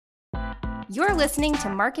You're listening to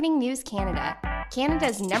Marketing News Canada,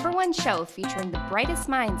 Canada's #1 show featuring the brightest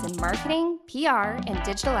minds in marketing, PR, and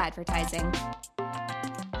digital advertising.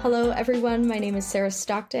 Hello everyone, my name is Sarah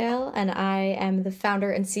Stockdale and I am the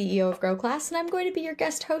founder and CEO of GrowClass, and I'm going to be your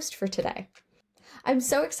guest host for today. I'm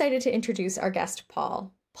so excited to introduce our guest,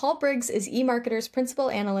 Paul. Paul Briggs is eMarketer's Principal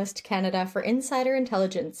Analyst Canada for Insider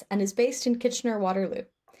Intelligence and is based in Kitchener-Waterloo.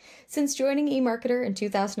 Since joining eMarketer in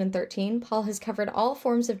 2013, Paul has covered all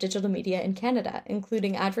forms of digital media in Canada,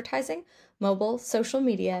 including advertising, mobile, social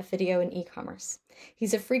media, video, and e-commerce.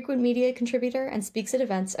 He's a frequent media contributor and speaks at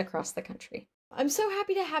events across the country. I'm so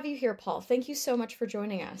happy to have you here, Paul. Thank you so much for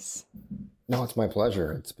joining us. No, it's my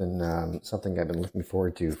pleasure. It's been something I've been looking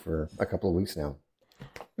forward to for a couple of weeks now.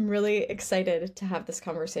 I'm really excited to have this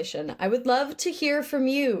conversation. I would love to hear from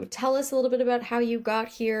you. Tell us a little bit about how you got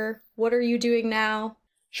here. What are you doing now?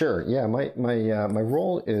 Sure. Yeah, my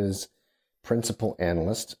role is principal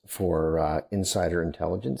analyst for Insider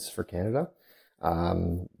Intelligence for Canada.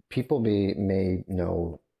 People may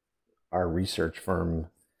know our research firm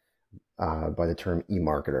by the term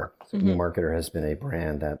eMarketer. So eMarketer has been a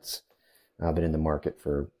brand that's been in the market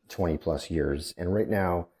for 20 plus years. And right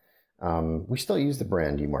now, we still use the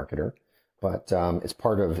brand eMarketer, but it's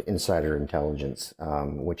part of Insider Intelligence,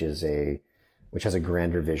 which has a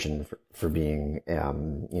grander vision for being,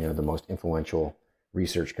 the most influential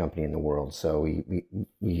research company in the world. So we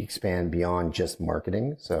expand beyond just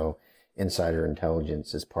marketing. So Insider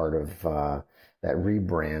Intelligence is part of that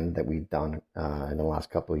rebrand that we've done in the last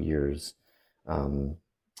couple of years to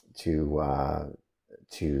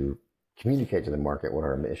communicate to the market what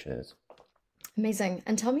our mission is. Amazing.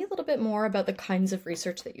 And tell me a little bit more about the kinds of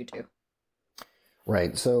research that you do.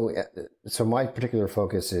 Right. So my particular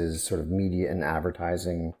focus is sort of media and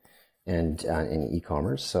advertising and in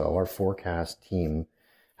e-commerce. So our forecast team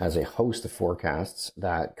has a host of forecasts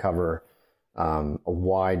that cover a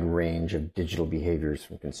wide range of digital behaviors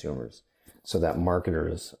from consumers, so that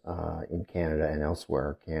marketers in Canada and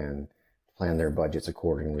elsewhere can plan their budgets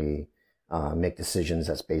accordingly, make decisions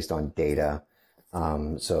that's based on data.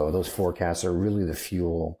 So those forecasts are really the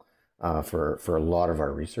fuel for a lot of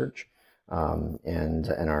our research. And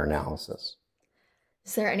our analysis.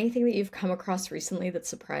 Is there anything that you've come across recently that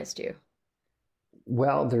surprised you?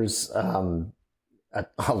 Well, there's a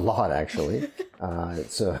lot actually. Are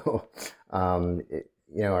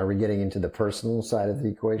we getting into the personal side of the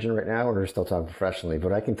equation right now, or are we still talking professionally?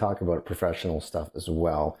 But I can talk about professional stuff as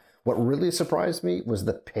well. What really surprised me was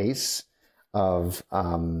the pace of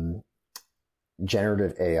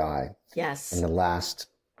generative AI. Yes. In the last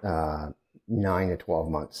 9 to 12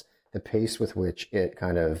 months. The pace with which it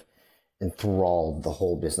kind of enthralled the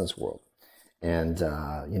whole business world. And,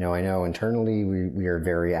 I know internally we are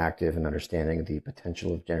very active in understanding the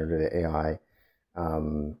potential of generative AI,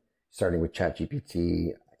 starting with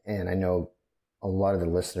ChatGPT. And I know a lot of the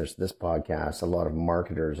listeners to this podcast, a lot of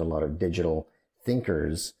marketers, a lot of digital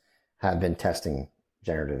thinkers have been testing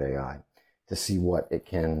generative AI to see what it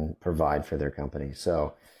can provide for their company.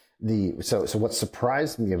 So what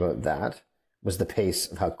surprised me about that was the pace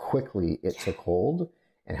of how quickly it took hold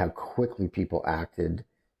and how quickly people acted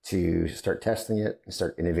to start testing it and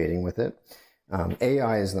start innovating with it.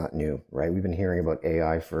 AI is not new, right? We've been hearing about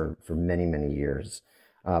AI for many, many years.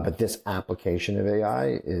 But this application of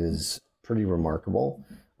AI is pretty remarkable.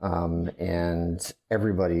 And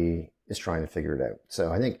everybody is trying to figure it out.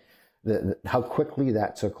 So I think how quickly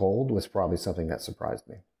that took hold was probably something that surprised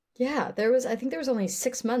me. Yeah, I think there was only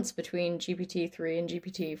 6 months between GPT-3 and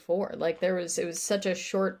GPT-4. It was such a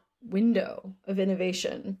short window of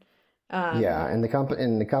innovation. And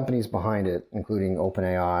the companies behind it, including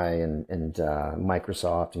OpenAI and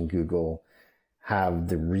Microsoft and Google, have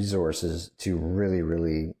the resources to really,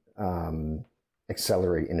 really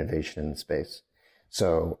accelerate innovation in the space.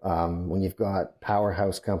 So when you've got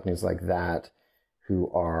powerhouse companies like that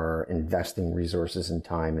who are investing resources and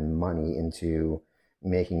time and money into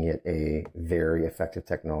making it a very effective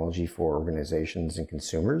technology for organizations and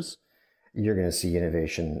consumers, you're going to see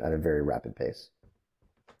innovation at a very rapid pace.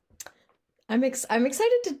 I'm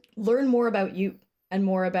excited to learn more about you and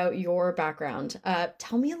more about your background.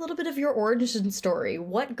 Tell me a little bit of your origin story.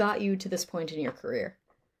 What got you to this point in your career?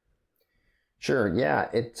 Sure. Yeah.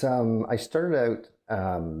 I started out,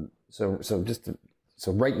 so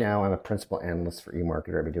right now I'm a principal analyst for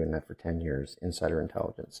eMarketer. I've been doing that for 10 years, Insider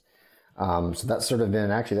Intelligence. So that's sort of been,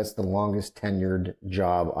 that's the longest tenured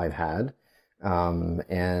job I've had.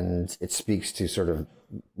 And it speaks to sort of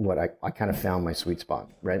what I kind of found my sweet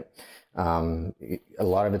spot, right? A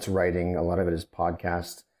lot of it's writing, a lot of it is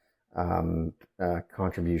podcast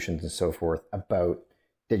contributions and so forth about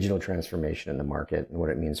digital transformation in the market and what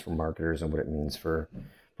it means for marketers and what it means for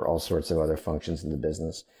all sorts of other functions in the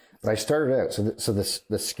business. But I started out,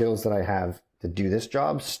 the skills that I have to do this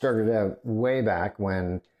job started out way back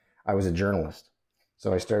when I was a journalist.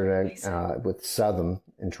 So I started out with Southam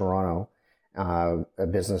in Toronto, a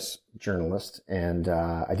business journalist, and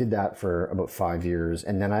I did that for about 5 years.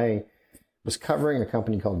 And then I was covering a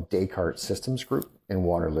company called Descartes Systems Group in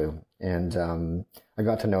Waterloo. And I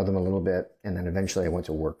got to know them a little bit, and then eventually I went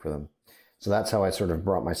to work for them. So that's how I sort of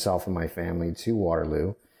brought myself and my family to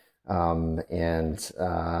Waterloo, and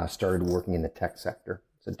started working in the tech sector.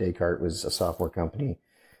 So Descartes was a software company.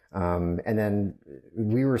 And then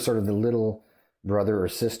we were sort of the little brother or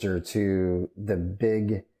sister to the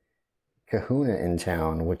big kahuna in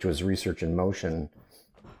town, which was Research in Motion,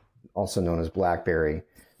 also known as BlackBerry.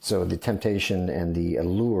 So the temptation and the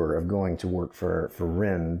allure of going to work for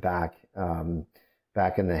RIM back in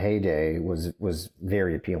the heyday was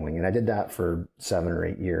very appealing. And I did that for 7 or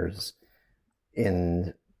 8 years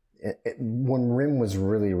when RIM was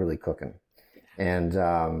really, really cooking. And,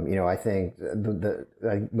 I think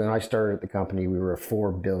when I started at the company, we were a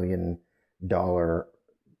 $4 billion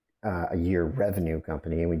a year revenue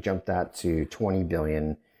company, and we jumped that to 20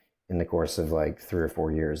 billion in the course of like 3 or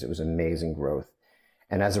 4 years. It was amazing growth.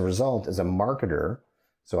 And as a result, as a marketer,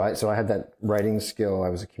 so I had that writing skill. I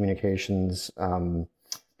was a communications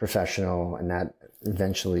professional, and that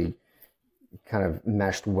eventually kind of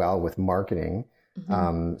meshed well with marketing.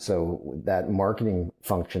 Mm-hmm. So that marketing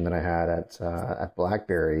function that I had at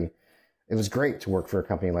BlackBerry, it was great to work for a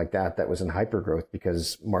company like that was in hypergrowth,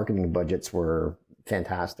 because marketing budgets were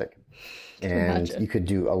fantastic, and you could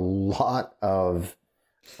do a lot of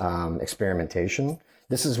experimentation.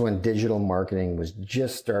 This is when digital marketing was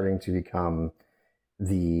just starting to become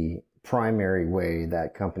the primary way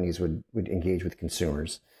that companies would engage with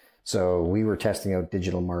consumers. So we were testing out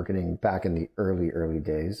digital marketing back in the early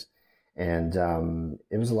days, and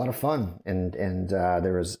it was a lot of fun. And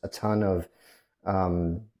there was a ton of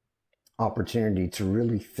opportunity to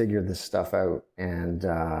really figure this stuff out. And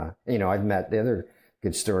I've met, the other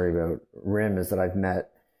good story about RIM is that I've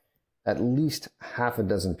met at least half a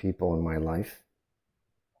dozen people in my life,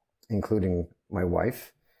 including my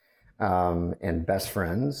wife, and best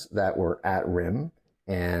friends that were at RIM,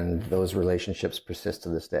 and those relationships persist to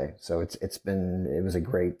this day. So it was a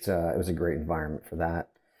great environment for that,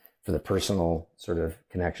 for the personal sort of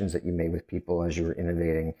connections that you made with people as you were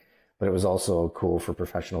innovating, but it was also cool for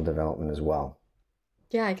professional development as well.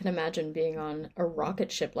 Yeah, I can imagine being on a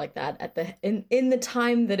rocket ship like that in the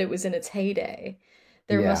time that it was in its heyday.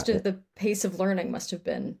 The pace of learning must have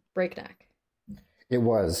been breakneck. It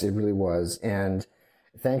really was. And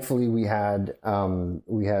thankfully we had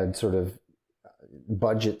sort of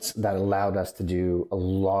budgets that allowed us to do a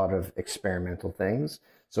lot of experimental things.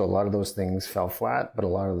 So a lot of those things fell flat, but a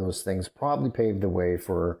lot of those things probably paved the way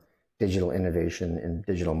for digital innovation and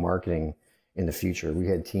digital marketing in the future. We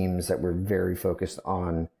had teams that were very focused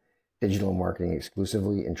on digital marketing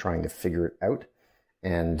exclusively and trying to figure it out.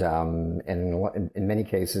 And in many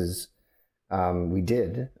cases, we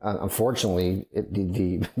did. Unfortunately,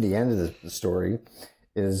 the end of the story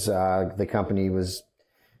is the company was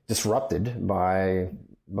disrupted by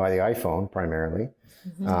the iPhone primarily,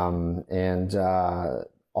 mm-hmm. And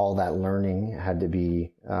all that learning had to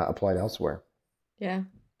be applied elsewhere. Yeah.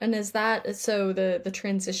 And is that so? The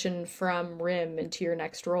transition from RIM into your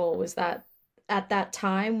next role, was that at that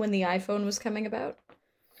time when the iPhone was coming about?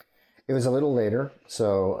 It was a little later.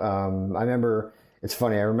 So I remember. It's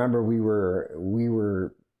funny. I remember we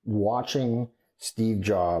were watching Steve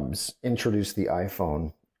Jobs introduce the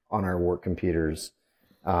iPhone on our work computers,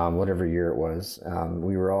 whatever year it was.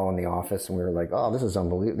 We were all in the office, and we were like, "Oh, this is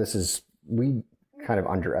unbelievable! We kind of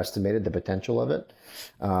underestimated the potential of it."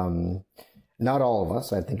 Not all of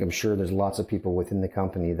us. I'm sure there's lots of people within the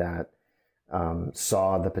company that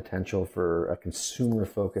saw the potential for a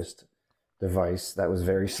consumer-focused device that was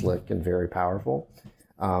very slick and very powerful.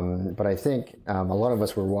 But I think a lot of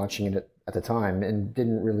us were watching it at the time and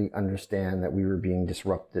didn't really understand that we were being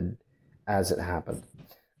disrupted as it happened.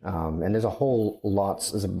 And there's a whole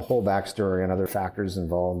backstory and other factors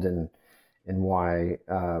involved in why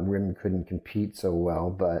RIM couldn't compete so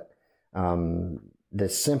well. But the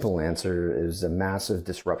simple answer is a massive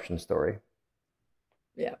disruption story.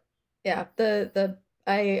 Yeah. Yeah.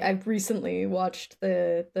 I've recently watched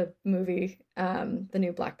the movie, the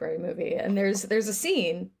new BlackBerry movie, and there's a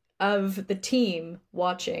scene of the team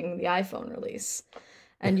watching the iPhone release,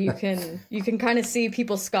 and you can kind of see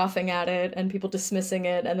people scoffing at it and people dismissing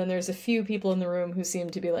it, and then there's a few people in the room who seem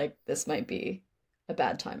to be like, this might be a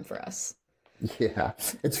bad time for us. Yeah,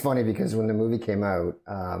 it's funny because when the movie came out,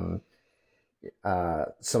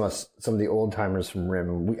 some of the old timers from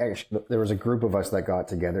RIM, there was a group of us that got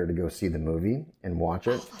together to go see the movie and watch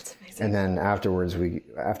it. Oh, that's amazing. And then afterwards we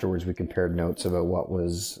compared notes about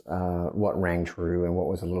what rang true and what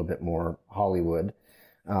was a little bit more Hollywood.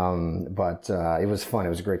 But it was fun. It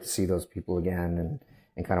was great to see those people again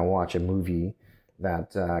and kind of watch a movie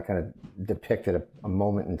that kind of depicted a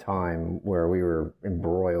moment in time where we were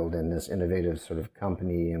embroiled in this innovative sort of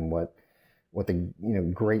company and what the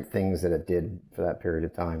great things that it did for that period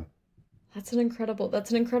of time. That's an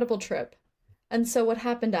incredible trip. And so what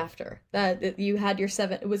happened after that? You had your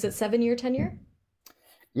 7-year tenure?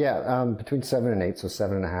 Yeah, between 7 and 8, so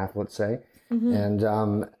 7.5, let's say. Mm-hmm. And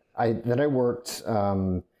I worked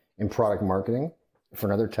in product marketing for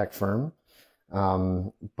another tech firm.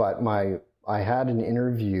 But I had an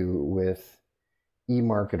interview with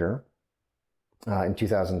eMarketer in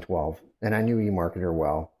 2012, and I knew eMarketer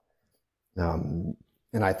well. And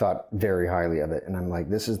I thought very highly of it. And I'm like,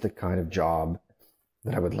 this is the kind of job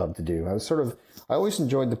that I would love to do. I always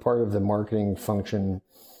enjoyed the part of the marketing function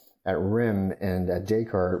at RIM and at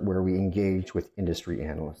Descartes where we engaged with industry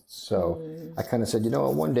analysts. So I kind of said,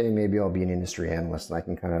 one day maybe I'll be an industry analyst and I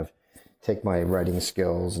can kind of take my writing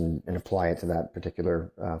skills and apply it to that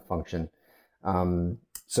particular function.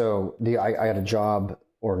 So I had a job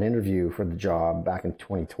or an interview for the job back in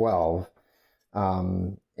 2012.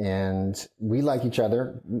 And we like each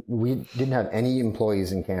other. We didn't have any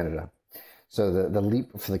employees in Canada. So the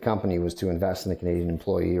leap for the company was to invest in a Canadian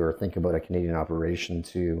employee or think about a Canadian operation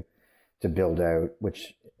to build out,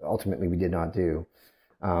 which ultimately we did not do.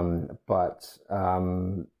 So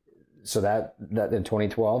that in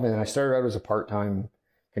 2012, and I started out as a part-time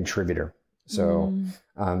contributor. So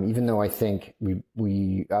even though I think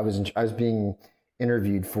I was being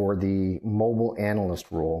interviewed for the mobile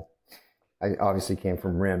analyst role, I obviously came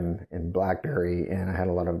from RIM and BlackBerry, and I had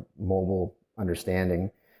a lot of mobile understanding,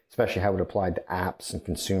 especially how it applied to apps and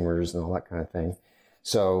consumers and all that kind of thing.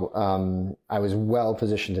 So I was well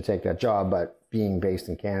positioned to take that job, but being based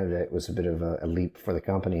in Canada, it was a bit of a leap for the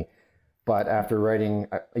company. But after writing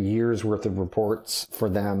a year's worth of reports for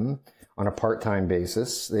them on a part-time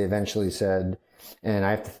basis, they eventually said, and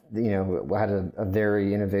I had a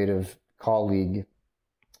very innovative colleague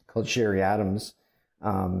called Sherry Adams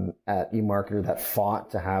at eMarketer that fought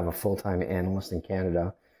to have a full-time analyst in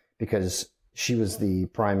Canada because she was the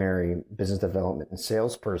primary business development and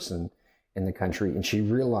salesperson in the country. And she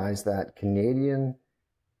realized that Canadian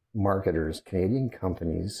marketers, Canadian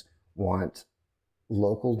companies want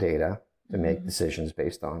local data to make decisions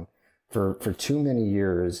based on. For too many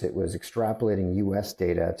years, it was extrapolating US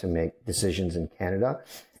data to make decisions in Canada,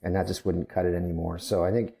 and that just wouldn't cut it anymore. So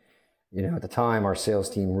I think, at the time, our sales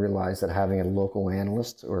team realized that having a local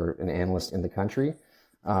analyst or an analyst in the country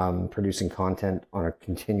producing content on a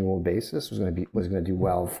continual basis was going to do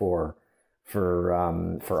well for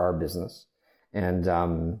our business. And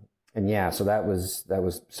yeah, so that was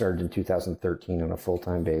started in 2013 on a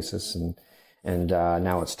full-time basis, and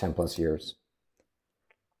now it's 10 plus years.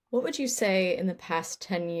 What would you say in the past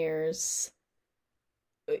 10 years?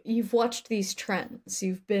 You've watched these trends.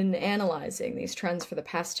 You've been analyzing these trends for the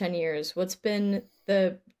past 10 years. What's been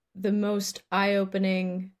the most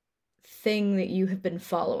eye-opening thing that you have been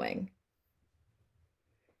following?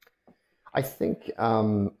 I think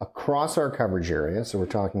across our coverage area, so we're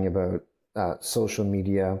talking about social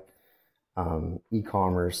media,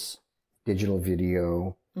 e-commerce, digital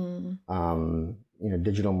video,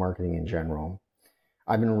 digital marketing in general.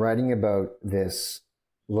 I've been writing about this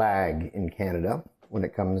lag in Canada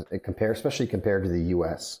especially compared to the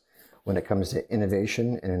US, when it comes to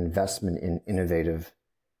innovation and investment in innovative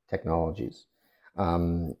technologies.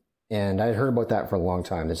 And I'd heard about that for a long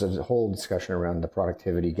time. There's a whole discussion around the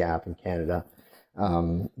productivity gap in Canada.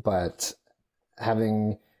 But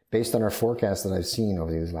based on our forecast that I've seen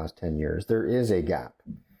over these last 10 years, there is a gap.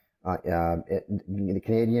 The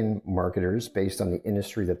Canadian marketers, based on the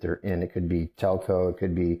industry that they're in, it could be telco, it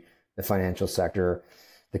could be the financial sector,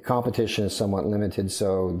 the competition is somewhat limited.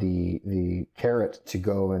 So the carrot to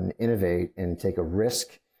go and innovate and take a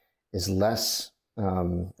risk is less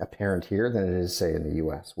apparent here than it is, say, in the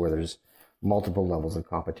US, where there's multiple levels of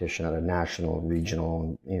competition at a national,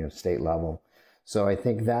 regional, state level. So I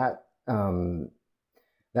think that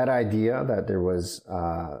that idea that there was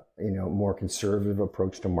more conservative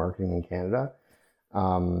approach to marketing in Canada,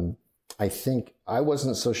 I think I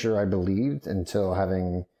wasn't so sure I believed until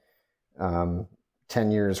having 10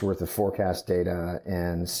 years worth of forecast data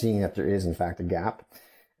and seeing that there is in fact a gap.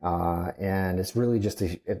 And it's really just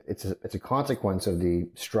it's a consequence of the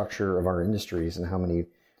structure of our industries and how many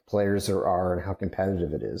players there are and how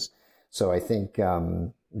competitive it is. So I think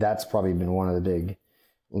that's probably been one of the big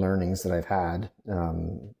learnings that I've had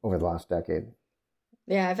over the last decade.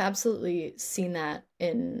 Yeah, I've absolutely seen that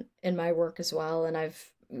in my work as well. And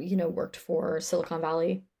I've, worked for Silicon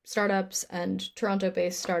Valley startups and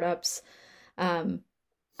Toronto-based startups. And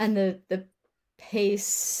the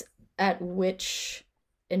pace at which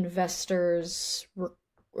investors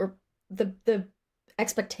or the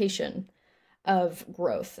expectation of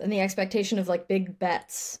growth and the expectation of like big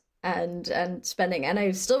bets and spending. And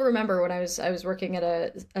I still remember when I was working at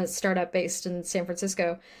a startup based in San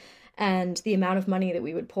Francisco, and the amount of money that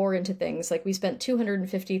we would pour into things. Like we spent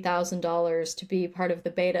 $250,000 to be part of the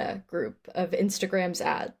beta group of Instagram's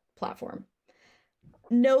ad platform.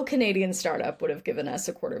 No Canadian startup would have given us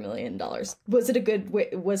 $250,000. Was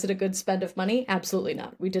it a good spend of money? Absolutely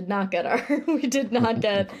not. We did not get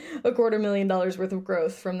 $250,000 worth of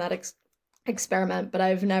growth from that experiment. But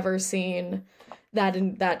I've never seen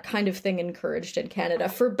that kind of thing encouraged in Canada,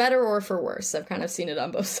 for better or for worse. I've kind of seen it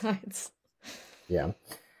on both sides. Yeah.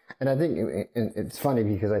 And I think it's funny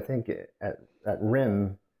because I think at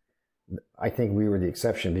RIM, I think we were the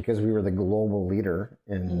exception because we were the global leader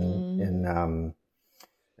in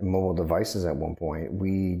mobile devices at one point.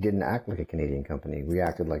 We didn't act like a Canadian company. We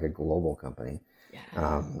acted like a global company.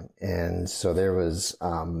 Yeah. And so there was,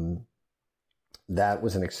 that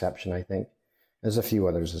was an exception, I think. There's a few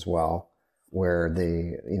others as well where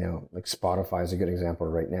they, like Spotify is a good example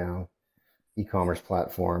right now, e-commerce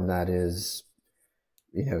platform that is,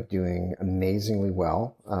 doing amazingly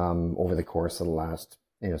well over the course of the last,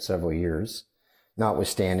 several years,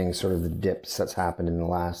 notwithstanding sort of the dips that's happened in the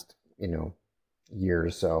last, year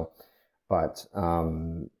or so. But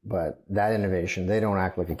that innovation, they don't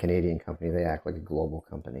act like a Canadian company. They act like a global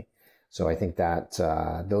company. So I think that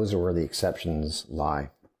those are where the exceptions lie.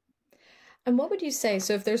 And what would you say?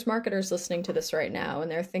 So if there's marketers listening to this right now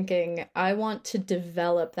and they're thinking, I want to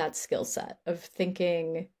develop that skill set of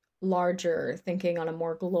thinking larger, thinking on a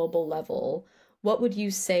more global level, what would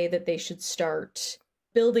you say that they should start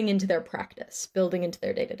building into their practice, building into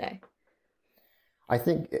their day-to-day? I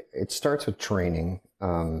think it starts with training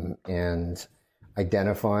and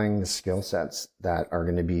identifying the skill sets that are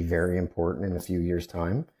going to be very important in a few years'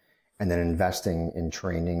 time, and then investing in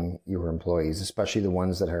training your employees, especially the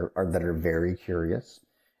ones that are very curious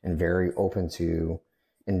and very open to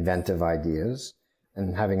inventive ideas,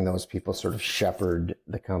 and having those people sort of shepherd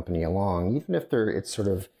the company along, even if it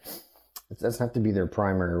doesn't have to be their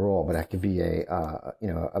primary role, but that could be a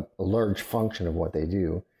large function of what they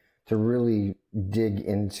do, to really dig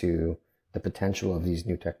into the potential of these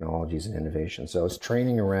new technologies and innovation. So it's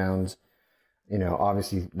training around,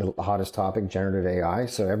 obviously the hottest topic, generative AI.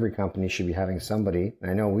 So every company should be having somebody, and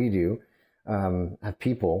I know we do, have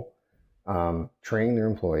people training their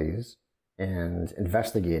employees and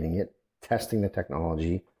investigating it, testing the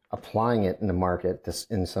technology, applying it in the market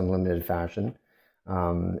in some limited fashion.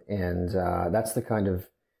 That's the kind of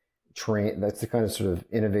sort of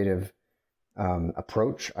innovative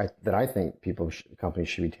approach that I think companies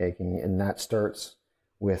should be taking. And that starts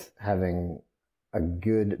with having a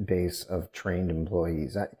good base of trained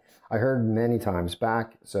employees. I heard many times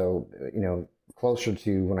back, so, closer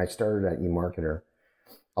to when I started at eMarketer,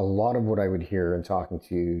 a lot of what I would hear in talking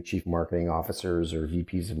to chief marketing officers or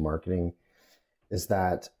VPs of marketing is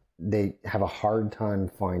that they have a hard time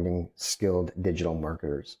finding skilled digital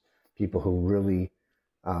marketers, people who really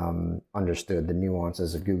understood the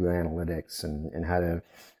nuances of Google Analytics and how to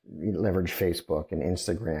leverage Facebook and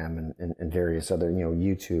Instagram and various other,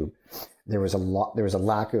 YouTube. There was a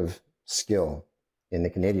lack of skill in the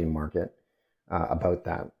Canadian market about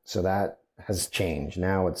that. So that has changed.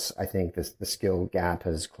 Now I think the skill gap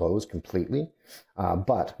has closed completely.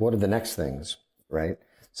 But what are the next things, right?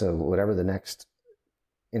 So whatever the next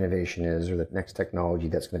innovation is, or the next technology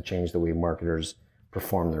that's going to change the way marketers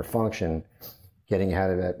perform their function, getting ahead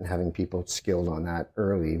of it and having people skilled on that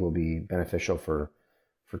early will be beneficial for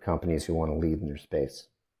companies who want to lead in their space.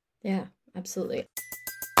 Yeah, absolutely.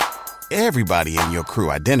 Everybody in your crew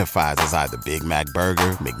identifies as either Big Mac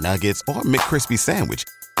Burger, McNuggets, or McCrispy Sandwich.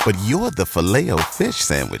 But you're the Filet-O-Fish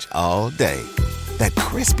Sandwich all day. That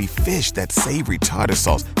crispy fish, that savory tartar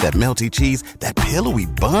sauce, that melty cheese, that pillowy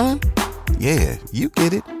bun. Yeah, you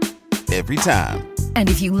get it. Every time. And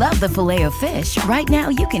if you love the Filet-O-Fish, right now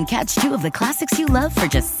you can catch two of the classics you love for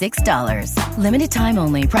just $6. Limited time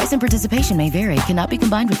only. Price and participation may vary. Cannot be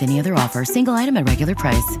combined with any other offer. Single item at regular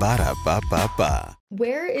price. Ba-da-ba-ba-ba.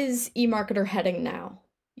 Where is eMarketer heading now?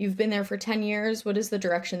 You've been there for 10 years. What is the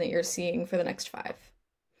direction that you're seeing for the next 5?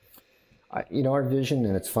 Our vision,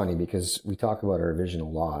 and it's funny because we talk about our vision a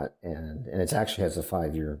lot, and it actually has a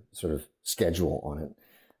 5-year sort of schedule on it,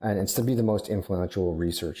 and it's to be the most influential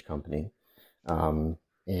research company, and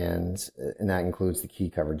that includes the key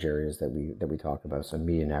coverage areas that we talk about, so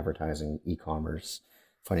media and advertising, e-commerce,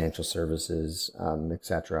 financial services,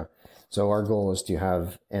 etc. So our goal is to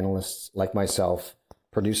have analysts like myself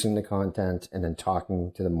producing the content and then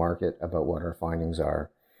talking to the market about what our findings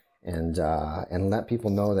are, and let people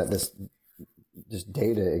know that this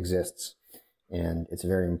data exists, and it's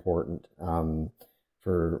very important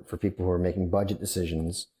for people who are making budget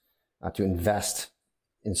decisions to invest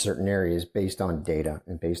in certain areas based on data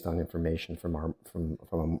and based on information from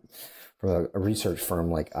a research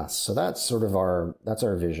firm like us. So that's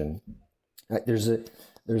our vision.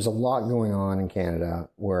 There's a lot going on in Canada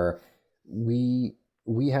where we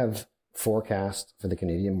have forecast for the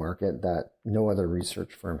Canadian market that no other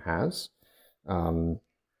research firm has.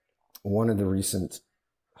 One of the recent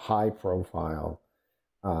high-profile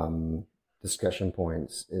discussion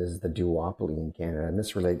points is the duopoly in Canada, and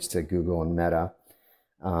this relates to Google and Meta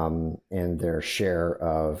and their share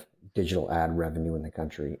of digital ad revenue in the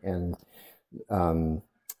country. And the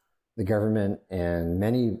government and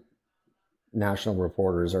many national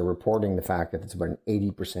reporters are reporting the fact that it's about an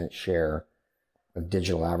 80% share of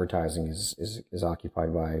digital advertising is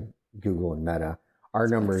occupied by Google and Meta. Our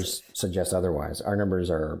numbers suggest otherwise. Our numbers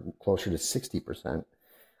are closer to 60%.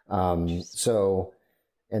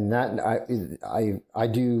 And that I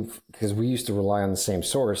do, because we used to rely on the same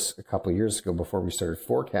source a couple of years ago before we started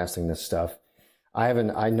forecasting this stuff.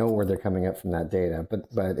 I know where they're coming up from that data, but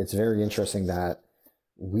it's very interesting that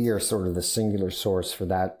we are sort of the singular source for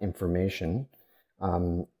that information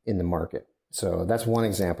in the market. So that's one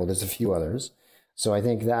example. There's a few others. So I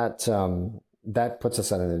think that puts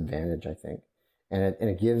us at an advantage, I think. And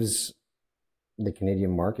it gives the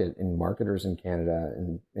Canadian market and marketers in Canada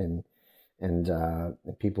and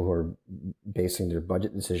people who are basing their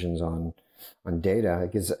budget decisions on data,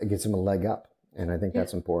 it gives them a leg up. And I think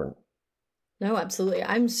that's important. No, absolutely.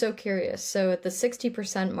 I'm so curious. So at the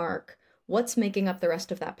 60% mark, what's making up the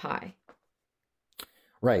rest of that pie?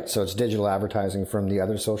 Right. So it's digital advertising from the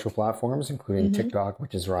other social platforms, including TikTok,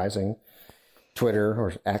 which is rising, Twitter,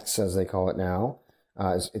 or X as they call it now.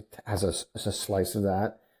 It has a slice of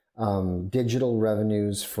that. Digital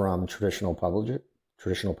revenues from traditional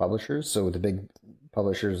publishers. So the big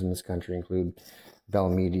publishers in this country include Bell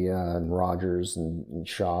Media and Rogers and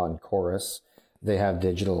Shaw and Chorus. They have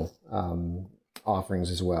digital offerings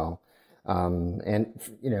as well. And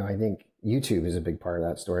I think YouTube is a big part of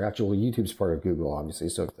that story. Actually, YouTube's part of Google, obviously,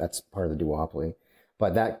 so that's part of the duopoly.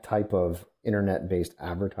 But that type of internet-based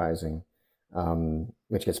advertising,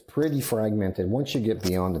 which gets pretty fragmented. Once you get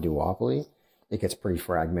beyond the duopoly, it gets pretty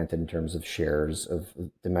fragmented in terms of shares of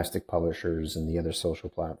domestic publishers and the other social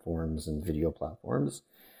platforms and video platforms.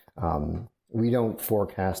 We don't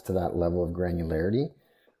forecast to that level of granularity.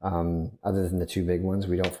 Other than the two big ones,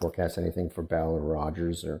 we don't forecast anything for Bell or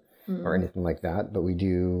Rogers or anything like that. But we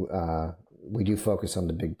do focus on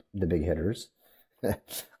the big hitters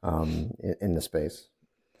in the space.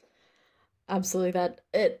 Absolutely,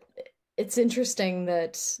 it's interesting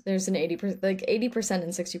that there's an 80%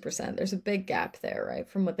 and 60%. There's a big gap there, right?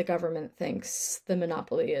 From what the government thinks the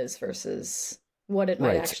monopoly is versus what it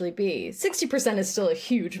might actually be. 60% is still a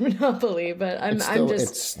huge monopoly, but I'm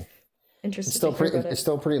just interested. It's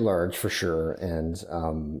still pretty large for sure. And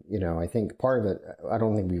I think part of it, I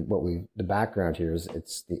don't think the background here is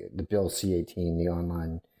it's the Bill C-18, the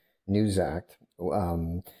Online News Act,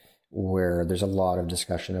 where there's a lot of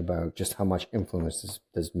discussion about just how much influence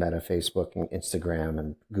does Meta, Facebook, and Instagram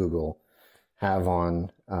and Google have on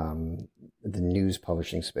the news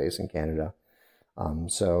publishing space in Canada.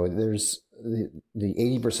 So there's the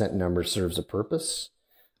 80% number serves a purpose,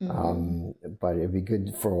 but it'd be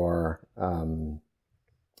good for,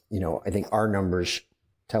 I think our numbers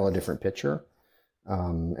tell a different picture.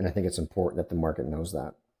 And I think it's important that the market knows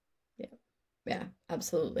that. Yeah,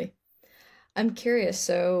 absolutely. I'm curious.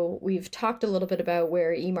 So we've talked a little bit about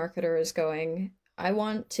where eMarketer is going. I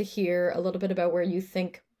want to hear a little bit about where you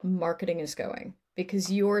think marketing is going,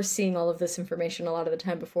 because you're seeing all of this information a lot of the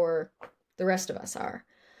time before the rest of us are.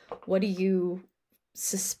 What do you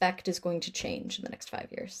suspect is going to change in the next 5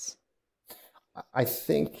 years? I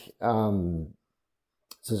think, so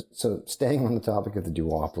staying on the topic of the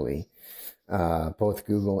duopoly, both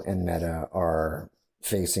Google and Meta are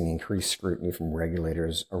facing increased scrutiny from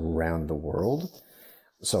regulators around the world.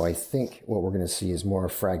 So I think what we're going to see is more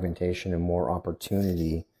fragmentation and more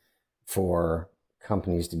opportunity for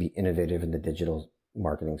companies to be innovative in the digital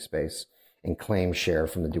marketing space. and claim share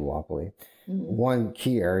from the duopoly. One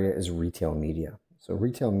key area is retail media. So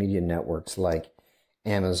retail media networks like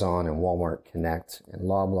Amazon and Walmart Connect and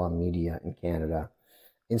Loblaw Media in Canada.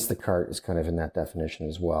 Instacart is kind of in that definition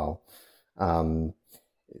as well.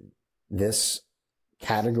 This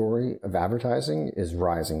category of advertising is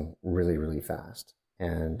rising really, really fast.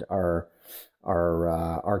 And our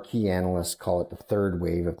key analysts call it the third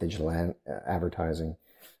wave of digital advertising,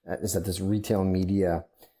 is that this retail media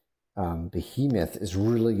behemoth is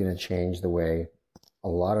really going to change the way a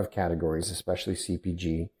lot of categories, especially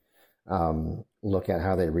CPG, look at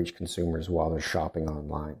how they reach consumers while they're shopping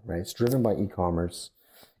online, right? It's driven by e-commerce.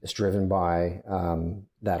 It's driven by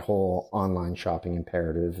that whole online shopping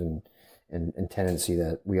imperative and tendency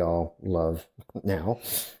that we all love now.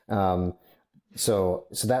 So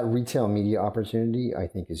that retail media opportunity, I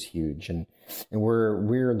think, is huge, and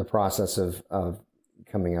we're in the process of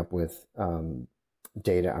coming up with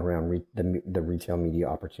data around the retail media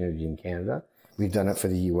opportunity in Canada. We've done it for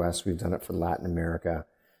the U.S. We've done it for Latin America.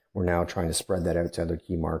 We're now trying to spread that out to other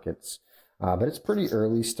key markets. But it's pretty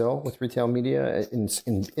early still with retail media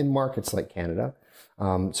in markets like Canada.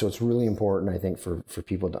 So it's really important, I think, for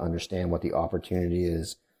people to understand what the opportunity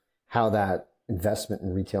is, how that investment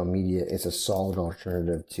in retail media is a solid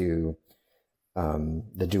alternative to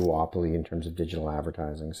the duopoly in terms of digital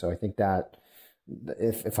advertising. So I think that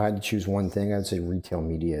if I had to choose one thing, I'd say retail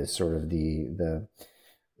media is sort of the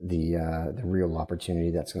real opportunity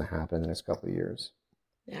that's going to happen in the next couple of years.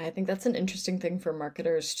 Yeah, I think that's an interesting thing for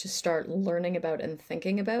marketers to start learning about and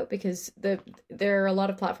thinking about, because there are a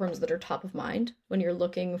lot of platforms that are top of mind when you're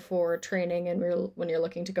looking for training and when you're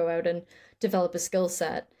looking to go out and develop a skill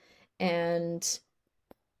set, and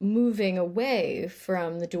moving away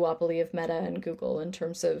from the duopoly of Meta and Google in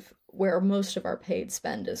terms of where most of our paid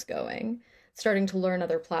spend is going, starting to learn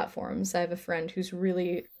other platforms. I have a friend who's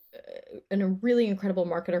really a really incredible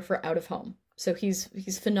marketer for out of home. So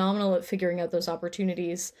he's phenomenal at figuring out those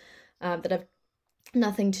opportunities that have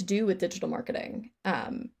nothing to do with digital marketing,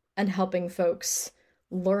 and helping folks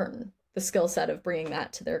learn the skill set of bringing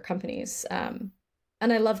that to their companies. And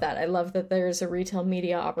I love that. I love that there's a retail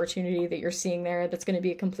media opportunity that you're seeing there that's going to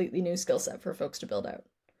be a completely new skill set for folks to build out.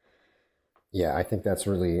 Yeah, I think that's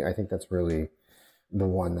really the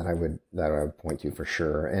one that I would point to for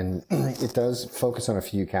sure. And it does focus on a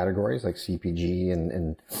few categories like CPG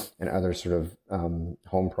and other sort of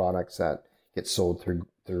home products that get sold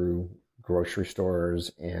through grocery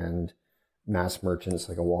stores and mass merchants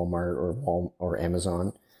like a Walmart or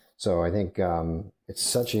Amazon. So I think it's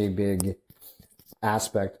such a big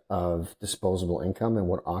aspect of disposable income and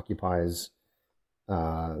what occupies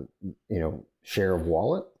share of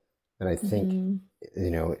wallet. And I think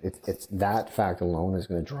it's that fact alone is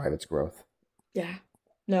going to drive its growth. Yeah,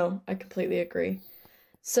 no, I completely agree.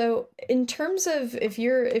 So in terms of if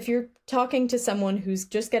you're talking to someone who's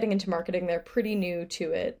just getting into marketing, they're pretty new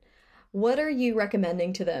to it, what are you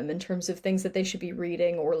recommending to them in terms of things that they should be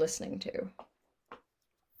reading or listening to?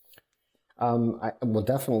 Well,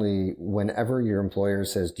 definitely, whenever your employer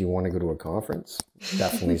says, "Do you want to go to a conference?"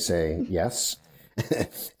 definitely say yes,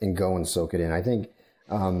 and go and soak it in. I think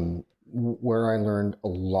where I learned a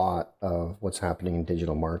lot of what's happening in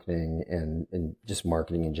digital marketing and just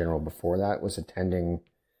marketing in general before that was attending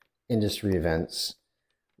industry events,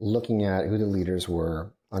 looking at who the leaders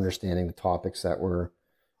were, understanding the topics that were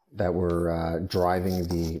driving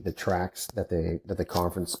the tracks that the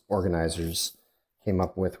conference organizers came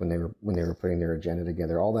up with when they were putting their agenda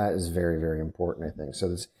together. All that is very, very important, I think.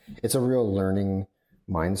 So it's a real learning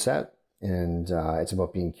mindset, and it's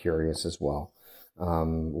about being curious as well.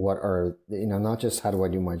 What are, not just how do I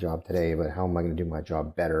do my job today, but how am I going to do my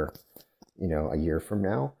job better, a year from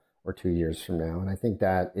now or 2 years from now? And I think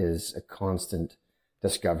that is a constant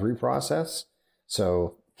discovery process.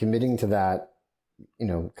 So committing to that,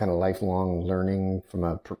 kind of lifelong learning from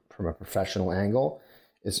a professional angle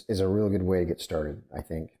is a really good way to get started, I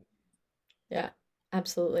think. Yeah,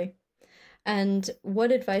 absolutely. And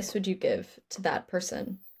what advice would you give to that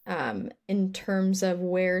person in terms of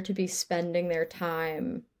where to be spending their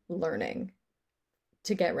time learning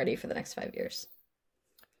to get ready for the next 5 years?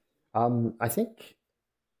 I think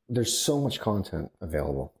there's so much content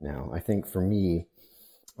available now. I think for me,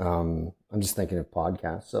 I'm just thinking of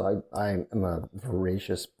podcasts. So I am a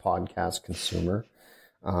voracious podcast consumer.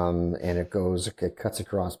 And it cuts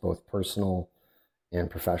across both personal and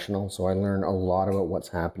professional. So I learn a lot about what's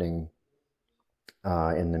happening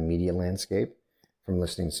in the media landscape from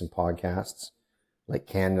listening to some podcasts. Like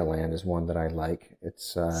Canada Land is one that I like. It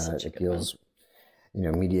deals,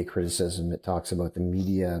 media criticism. It talks about the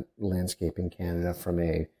media landscape in Canada from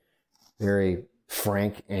a very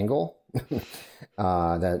frank angle,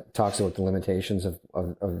 that talks about the limitations of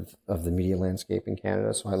the media landscape in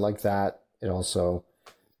Canada. So I like that. It also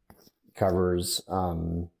covers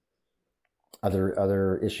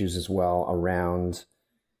other issues as well around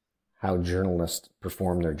how journalists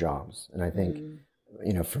perform their jobs. And I think,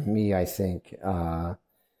 for me, I think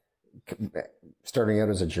starting out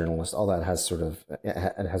as a journalist, all that has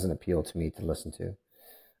it has an appeal to me to listen to.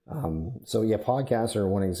 So yeah, podcasts are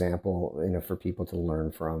one example, for people to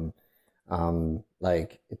learn from.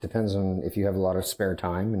 Like it depends on if you have a lot of spare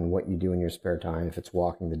time and what you do in your spare time. If it's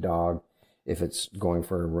walking the dog, if it's going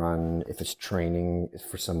for a run, if it's training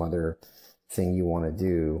for some other thing you want to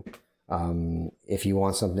do. If you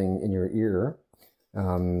want something in your ear,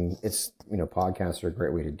 it's, podcasts are a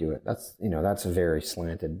great way to do it. That's very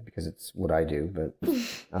slanted because it's what I do, but,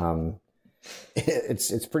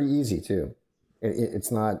 it's pretty easy too.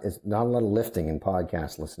 It's not a lot of lifting in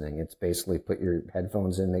podcast listening. It's basically put your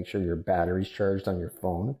headphones in, make sure your battery's charged on your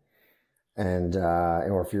phone, and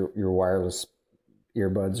or if your wireless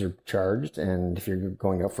earbuds are charged, and if you're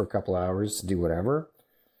going out for a couple hours to do whatever,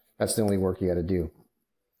 that's the only work you got to do.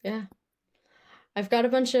 Yeah. I've got a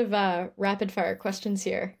bunch of rapid fire questions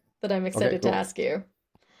here that I'm excited to ask you.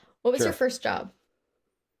 What was your first job?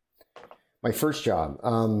 My first job.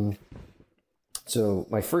 So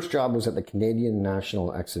my first job was at the Canadian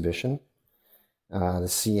National Exhibition, the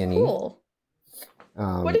CNE. Cool.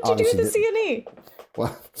 What did you do at the CNE?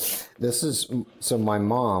 Well, so my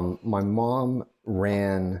mom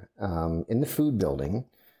ran, in the food building,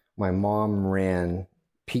 my mom ran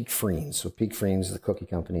Peak Freens. So Peak Freens is the cookie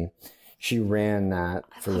company. She ran that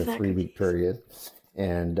for the 3-week period,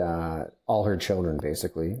 and all her children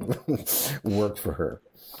basically worked for her.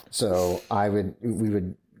 So we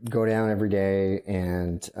would go down every day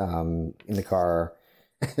and in the car,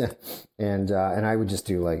 and I would just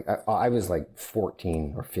do I was like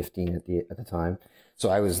 14 or 15 at the time. So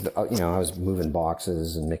I was I was moving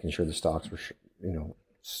boxes and making sure the stocks were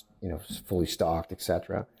fully stocked,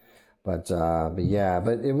 etc. But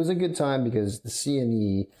it was a good time because the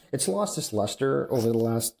CNE, it's lost its luster over the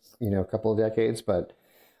last couple of decades, but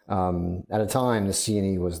at a time the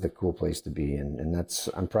CNE was the cool place to be, and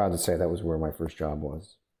I'm proud to say that was where my first job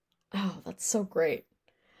was. Oh, that's so great.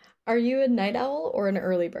 Are you a night owl or an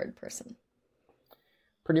early bird person?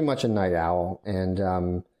 Pretty much a night owl, and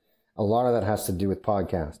a lot of that has to do with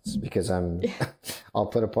podcasts because I'll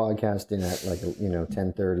put a podcast in at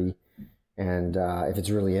 10:30. And if it's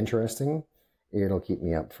really interesting, it'll keep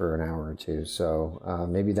me up for an hour or two. So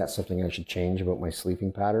maybe that's something I should change about my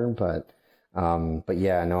sleeping pattern. But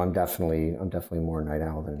yeah, no, I'm definitely more a night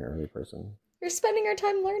owl than an early person. You're spending your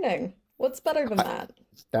time learning. What's better than that?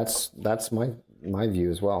 That's my view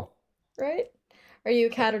as well. Right? Are you a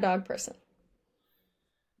cat or dog person?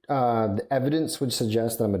 The evidence would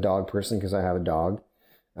suggest that I'm a dog person because I have a dog.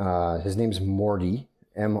 His name's Morty.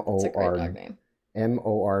 That's a great dog name.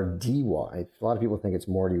 Mordy. A lot of people think it's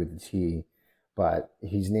Morty with a T, but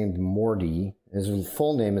he's named Morty. His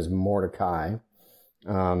full name is Mordecai.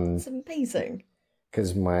 It's amazing.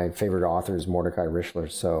 Because my favorite author is Mordecai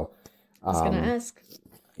Richler. So I was going to ask.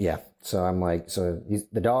 Yeah. So I'm like,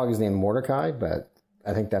 the dog is named Mordecai, but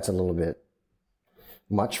I think that's a little bit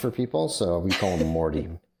much for people. So we call him Morty.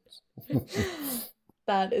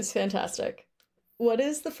 That is fantastic. What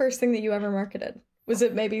is the first thing that you ever marketed? Was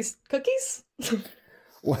it maybe cookies?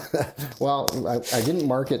 Well, I didn't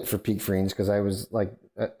market for Peak Freens because I was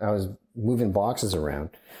moving boxes around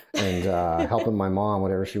and helping my mom,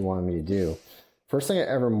 whatever she wanted me to do. First thing I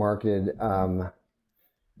ever marketed,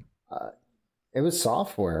 it was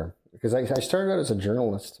software because I started out as a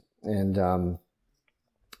journalist and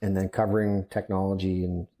then covering technology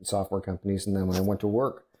and software companies. And then when I went to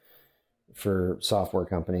work for software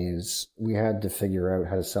companies, we had to figure out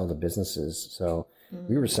how to sell to businesses. So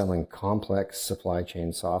we were selling complex supply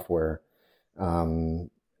chain software,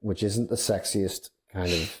 which isn't the sexiest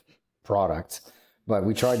kind of product, but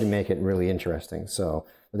we tried to make it really interesting. So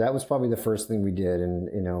that was probably the first thing we did.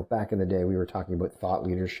 And, back in the day, we were talking about thought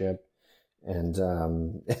leadership and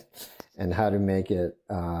how to make it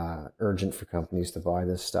urgent for companies to buy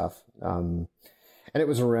this stuff. And it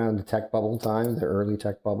was around the tech bubble time, the early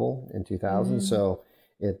tech bubble in 2000. So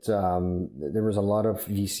there was a lot of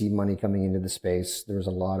VC money coming into the space. There was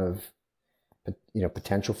a lot of,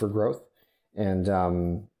 potential for growth, and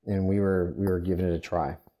we were giving it a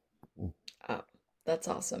try. Oh, that's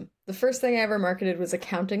awesome. The first thing I ever marketed was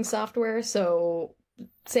accounting software. So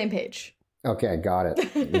same page. Okay, got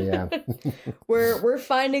it. Yeah. We're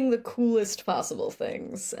finding the coolest possible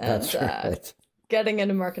things and That's right. Getting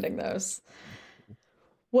into marketing those.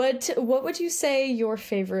 What would you say your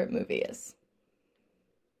favorite movie is?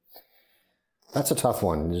 That's a tough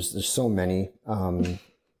one. There's so many.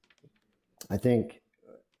 I think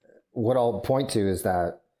what I'll point to is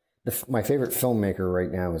that my favorite filmmaker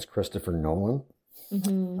right now is Christopher Nolan.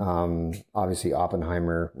 Obviously,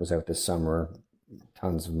 Oppenheimer was out this summer,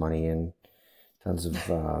 tons of money and tons of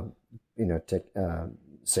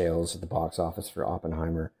sales at the box office for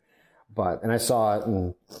Oppenheimer. And I saw it,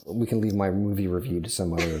 and we can leave my movie review to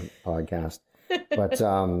some other podcast.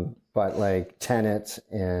 But like Tenet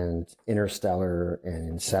and Interstellar and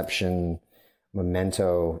Inception,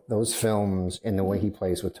 Memento, those films and the way he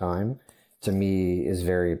plays with time, to me, is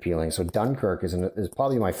very appealing. So Dunkirk is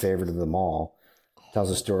probably my favorite of them all. It tells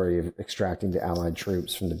a story of extracting the Allied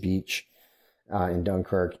troops from the beach in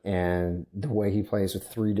Dunkirk, and the way he plays with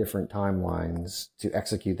 3 different timelines to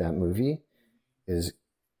execute that movie is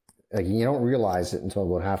like, you don't realize it until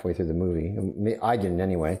about halfway through the movie. I didn't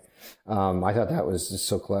anyway. I thought that was just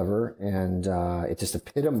so clever, and it just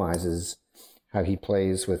epitomizes how he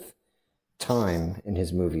plays with time in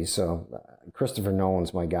his movies. So Christopher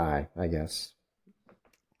Nolan's my guy, I guess.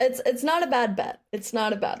 It's not a bad bet. It's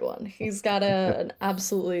not a bad one. He's got an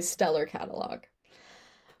absolutely stellar catalog.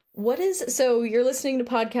 So you're listening to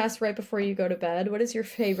podcasts right before you go to bed. What is your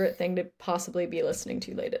favorite thing to possibly be listening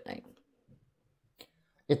to late at night?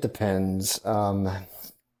 It depends. So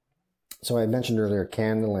I mentioned earlier,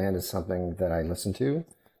 Candyland is something that I listen to.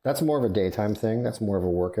 That's more of a daytime thing. That's more of a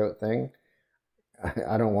workout thing.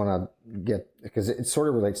 I don't want to because it sort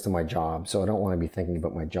of relates to my job. So I don't want to be thinking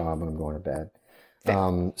about my job when I'm going to bed.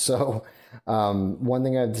 One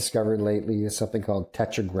thing I've discovered lately is something called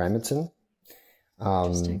Tetragrammaton.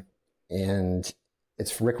 And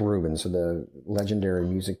it's Rick Rubin, so the legendary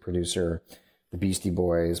music producer, the Beastie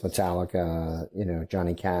Boys, Metallica,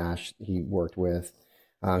 Johnny Cash, he worked with.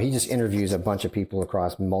 He just interviews a bunch of people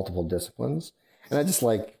across multiple disciplines. And I just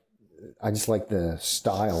like the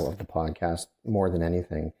style of the podcast more than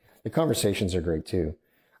anything. The conversations are great too.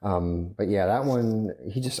 But yeah, that one,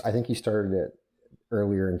 I think he started it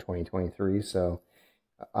earlier in 2023. So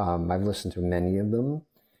I've listened to many of them.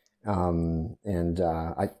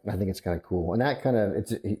 I think it's kind of cool. And that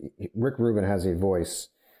Rick Rubin has a voice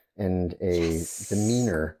and a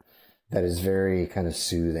demeanor that is very kind of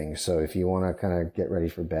soothing. So if you want to kind of get ready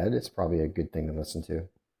for bed, it's probably a good thing to listen to.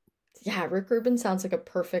 Yeah, Rick Rubin sounds like a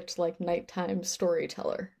perfect nighttime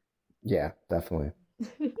storyteller. Yeah, definitely.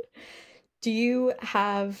 Do you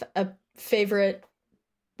have a favorite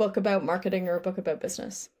book about marketing or a book about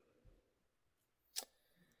business?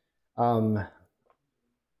 I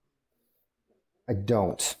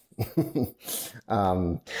don't.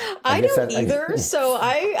 I don't either, so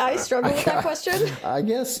I struggle with that question. I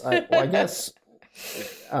guess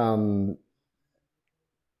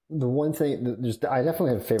the one thing, I definitely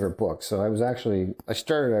have a favorite book. So I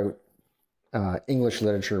started out, English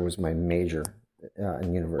literature was my major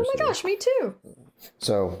in university. Oh my gosh, me too.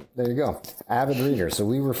 So there you go. Avid reader. So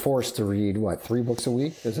we were forced to read, 3 books a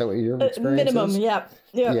week? Is that what your experience minimum, is? yeah.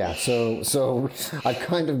 Yeah, so I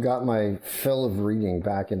kind of got my fill of reading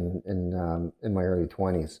back in my early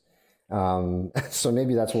 20s. So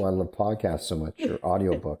maybe that's why I love podcasts so much, or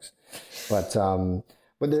audiobooks. But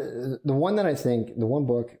the one that I think, the one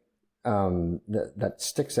book that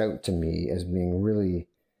sticks out to me as being really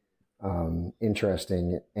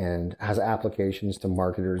interesting and has applications to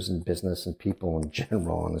marketers and business and people in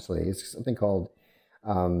general, honestly, is something called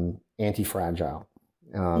Anti-Fragile.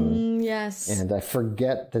 Yes. And I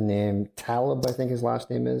forget the name. Taleb, I think his last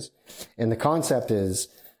name is. And the concept is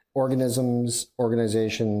organisms,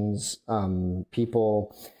 organizations,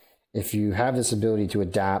 people, if you have this ability to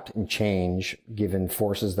adapt and change given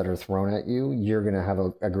forces that are thrown at you, you're going to have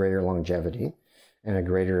a greater longevity and a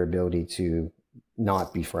greater ability to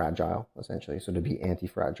not be fragile, essentially. So to be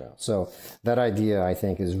anti-fragile. So that idea, I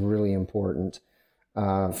think, is really important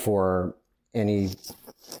for any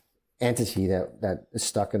entity that is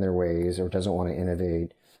stuck in their ways or doesn't want to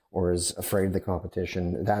innovate or is afraid of the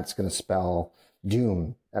competition. That's going to spell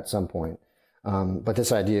doom at some point. But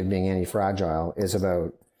this idea of being anti-fragile is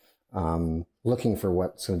about looking for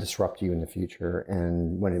what's going to disrupt you in the future.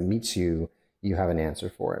 And when it meets you, you have an answer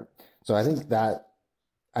for it. So I think that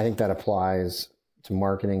applies to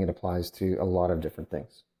marketing. It applies to a lot of different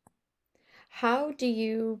things. How do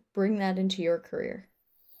you bring that into your career?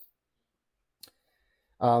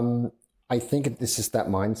 I think it's just that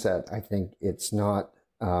mindset. I think it's not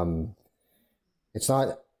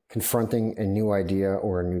confronting a new idea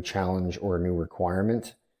or a new challenge or a new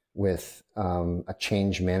requirement with a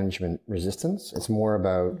change management resistance. It's more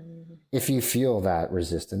about if you feel that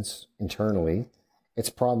resistance internally,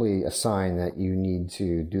 it's probably a sign that you need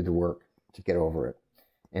to do the work to get over it.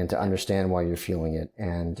 and to understand why you're feeling it,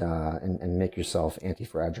 and make yourself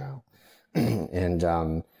anti-fragile.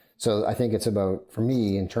 And so I think it's about, for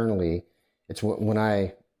me internally, it's when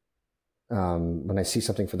I see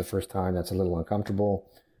something for the first time that's a little uncomfortable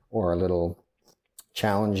or a little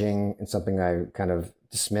challenging and something I kind of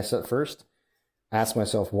dismiss at first, ask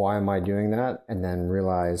myself, why am I doing that? And then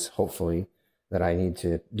realize, hopefully, that I need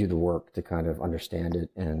to do the work to kind of understand it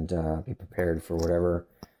and be prepared for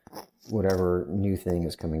whatever new thing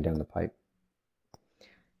is coming down the pipe.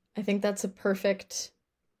 I think that's a perfect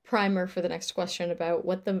primer for the next question about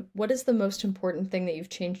what is the most important thing that you've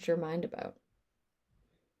changed your mind about?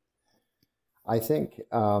 I think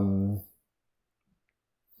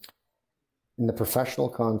in the professional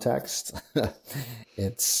context,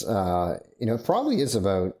 it's it probably is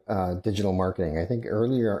about digital marketing. I think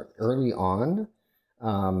early on,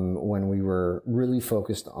 when we were really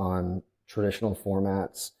focused on traditional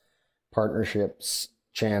formats, partnerships,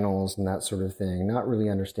 channels, and that sort of thing, not really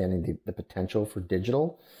understanding the potential for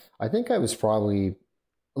digital, I think I was probably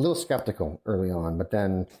a little skeptical early on. But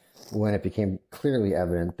then when it became clearly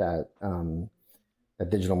evident that that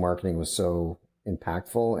digital marketing was so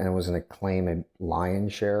impactful and it was going to claim a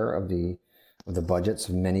lion's share of the budgets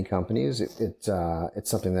of many companies, it's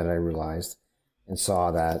something that I realized and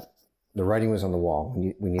saw that the writing was on the wall.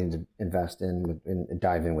 We needed to invest in and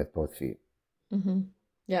dive in with both feet. Mm-hmm.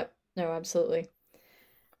 Yep. No, absolutely.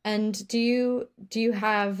 And do you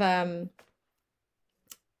have,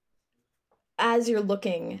 as you're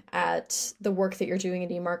looking at the work that you're doing at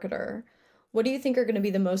eMarketer, what do you think are going to be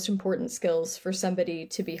the most important skills for somebody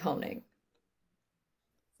to be honing?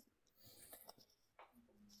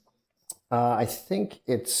 I think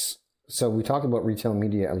so we talked about retail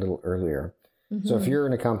media a little earlier. Mm-hmm. So if you're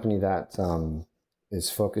in a company that is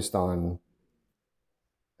focused on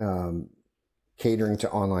catering to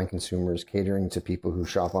online consumers, catering to people who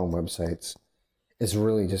shop on websites, is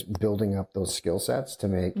really just building up those skill sets to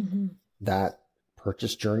make that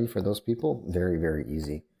purchase journey for those people very, very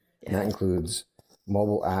easy. Yeah. And that includes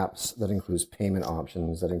mobile apps, that includes payment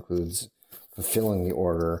options, that includes fulfilling the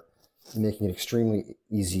order, making it extremely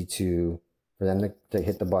easy for them to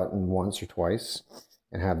hit the button once or twice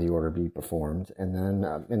and have the order be performed, and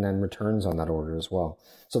then returns on that order as well.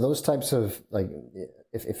 So those types of, like,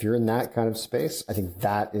 if you're in that kind of space, I think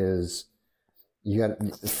that is,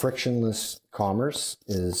 frictionless commerce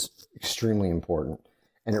is extremely important,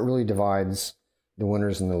 and it really divides the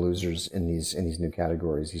winners and the losers in these new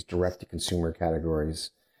categories, these direct to consumer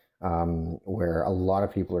categories, where a lot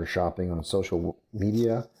of people are shopping on social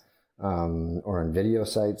media or on video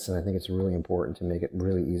sites, and I think it's really important to make it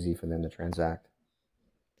really easy for them to transact.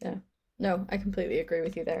 Yeah, no, I completely agree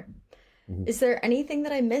with you there. Mm-hmm. Is there anything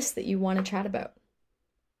that I missed that you want to chat about?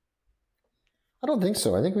 I don't think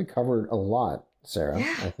so. I think we covered a lot, Sarah.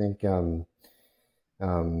 Yeah. I think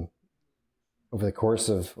over the course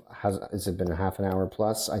of, has it been a half an hour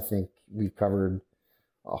plus? I think we've covered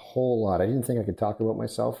a whole lot. I didn't think I could talk about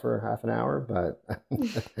myself for half an hour, but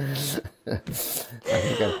I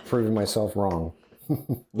think I've proven myself wrong.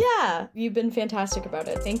 Yeah, you've been fantastic about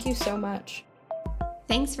it. Thank you so much.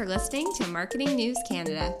 Thanks for listening to Marketing News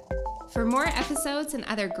Canada. For more episodes and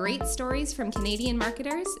other great stories from Canadian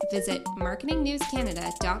marketers, visit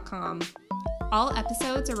marketingnewscanada.com. All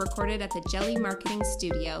episodes are recorded at the Jelly Marketing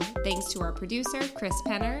Studio, thanks to our producer, Chris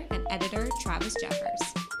Penner, and editor, Travis Jeffers.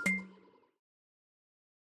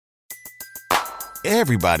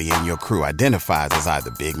 Everybody in your crew identifies as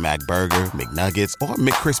either Big Mac Burger, McNuggets, or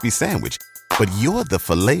McCrispy Sandwich. But you're the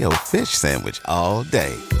Filet-O-Fish Sandwich all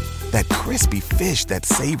day. That crispy fish, that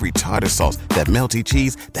savory tartar sauce, that melty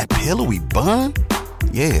cheese, that pillowy bun.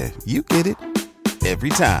 Yeah, you get it. Every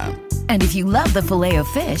time. And if you love the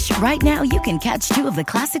Filet-O-Fish, right now you can catch two of the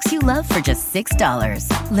classics you love for just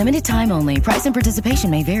 $6. Limited time only. Price and participation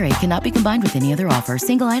may vary. Cannot be combined with any other offer.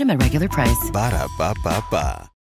 Single item at regular price. Ba-da-ba-ba-ba.